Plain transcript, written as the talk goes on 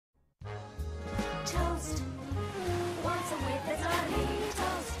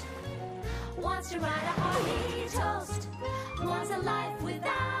wants to write a hearty toast, wants a life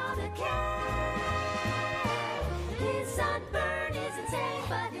without a care. His sunburn is insane,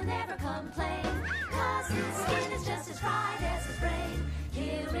 but he'll never complain, 'cause his skin is just as fried as his brain.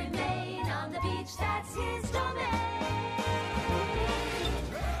 He'll remain on the beach, that's his domain.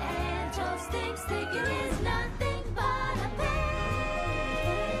 And Toast thinks thinking is nothing but a pain.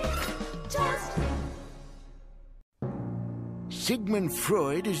 Toast. Sigmund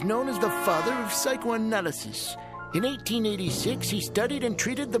Freud is known as the father of psychoanalysis. In 1886, he studied and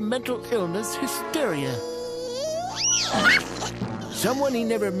treated the mental illness hysteria. Someone he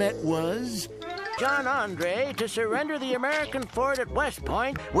never met was John Andre, to surrender the American fort at West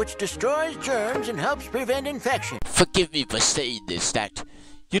Point, which destroys germs and helps prevent infection. Forgive me for saying this, that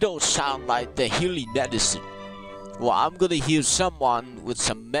you don't sound like the healing medicine. Well, I'm gonna heal someone with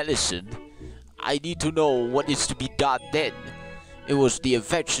some medicine. I need to know what is to be done then. It was the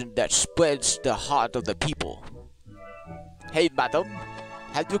infection that spreads the heart of the people. Hey, madam,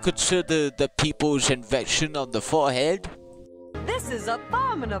 have you considered the people's infection on the forehead? This is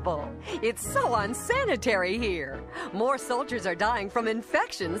abominable. It's so unsanitary here. More soldiers are dying from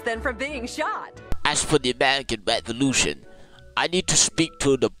infections than from being shot. As for the American Revolution, I need to speak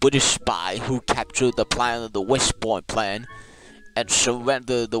to the British spy who captured the plan of the West Point plan and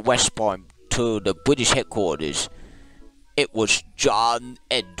surrendered the West Point to the British headquarters. It was John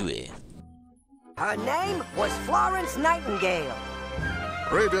Andre. Her name was Florence Nightingale.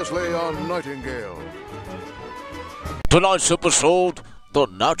 Previously on Nightingale. Tonight's episode, The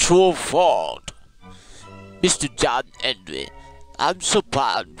Natural Fraud. Mr. John Andre, I'm so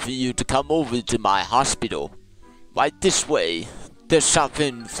proud for you to come over to my hospital. Right this way. There's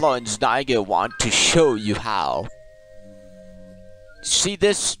something Florence Nightingale wants to show you how. See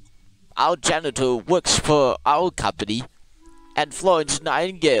this? Our janitor works for our company, and Florence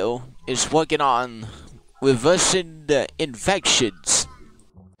Nightingale is working on reversing the infections.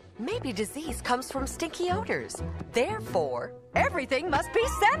 Maybe disease comes from stinky odors. Therefore, everything must be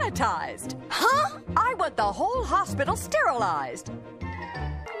sanitized. Huh? I want the whole hospital sterilized.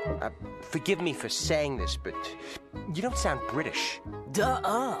 Forgive me for saying this, but you don't sound British.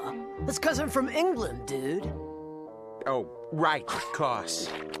 Duh-uh. That's 'cause I'm from England, dude. Oh, right, of course.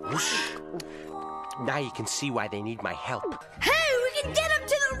 Now you can see why they need my help. Hey, we can get him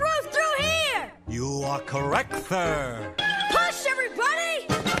to the roof through here! You are correct, sir. Push, everybody!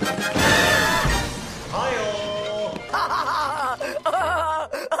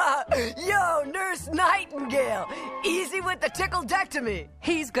 Yo, Nurse Nightingale. Easy with the tickledectomy.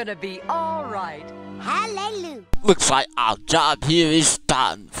 He's gonna be all right. Hallelujah. Looks like our job here is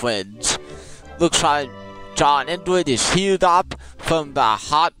done, friends. Looks like John Andre is healed up from the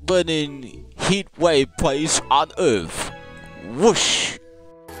heart-burning heat wave place on Earth. Whoosh!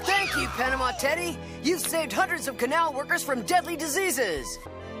 Thank you, Panama Teddy. You've saved hundreds of canal workers from deadly diseases.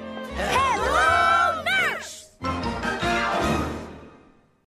 Hell